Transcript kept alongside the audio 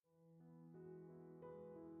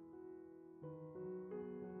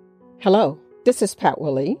Hello, this is Pat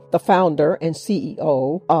Willie, the founder and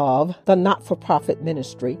CEO of the not-for-profit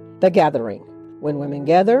ministry, The Gathering. When women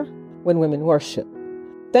gather, when women worship.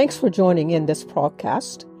 Thanks for joining in this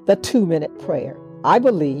podcast, The 2-Minute Prayer. I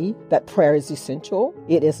believe that prayer is essential,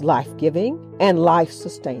 it is life-giving and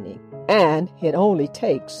life-sustaining, and it only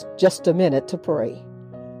takes just a minute to pray.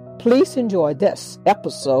 Please enjoy this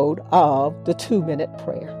episode of The 2-Minute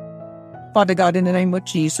Prayer. Father God, in the name of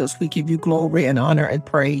Jesus, we give you glory and honor and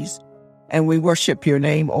praise, and we worship your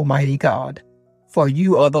name, Almighty God, for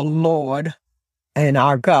you are the Lord and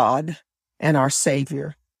our God and our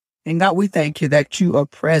Savior. And God, we thank you that you are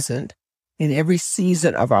present in every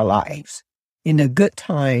season of our lives, in the good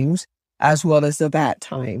times as well as the bad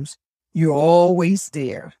times. You're always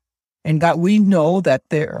there. And God, we know that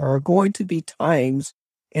there are going to be times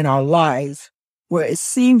in our lives where it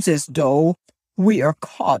seems as though we are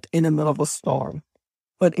caught in the middle of a storm.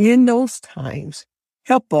 But in those times,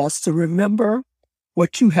 help us to remember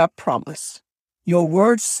what you have promised. Your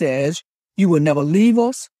word says you will never leave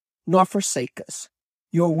us nor forsake us.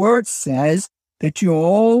 Your word says that you're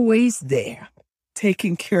always there,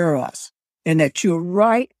 taking care of us, and that you're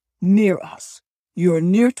right near us. You're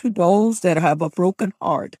near to those that have a broken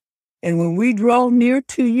heart. And when we draw near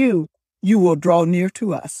to you, you will draw near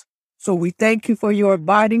to us. So we thank you for your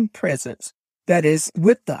abiding presence that is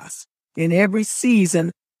with us in every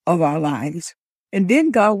season of our lives. And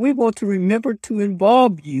then, God, we want to remember to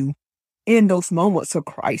involve you in those moments of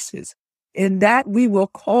crisis. In that, we will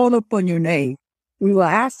call upon your name. We will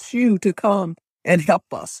ask you to come and help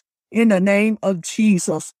us in the name of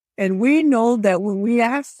Jesus. And we know that when we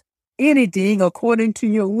ask anything according to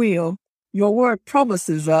your will, your word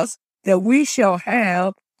promises us that we shall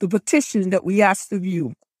have the petition that we ask of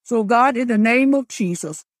you. So, God, in the name of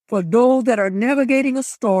Jesus, for those that are navigating a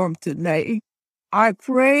storm today, I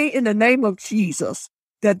pray in the name of Jesus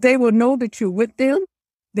that they will know that you're with them.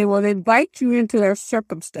 They will invite you into their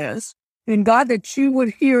circumstance. And God, that you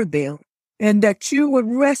would hear them and that you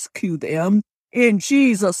would rescue them in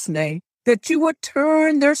Jesus' name, that you would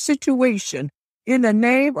turn their situation in the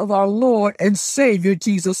name of our Lord and Savior,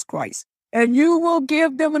 Jesus Christ. And you will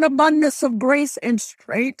give them an abundance of grace and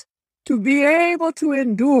strength to be able to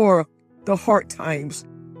endure the hard times.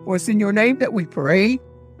 For it's in your name that we pray.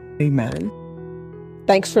 Amen.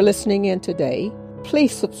 Thanks for listening in today.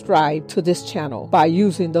 Please subscribe to this channel by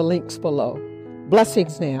using the links below.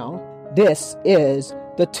 Blessings now. This is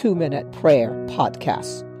the 2-Minute Prayer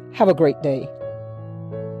Podcast. Have a great day.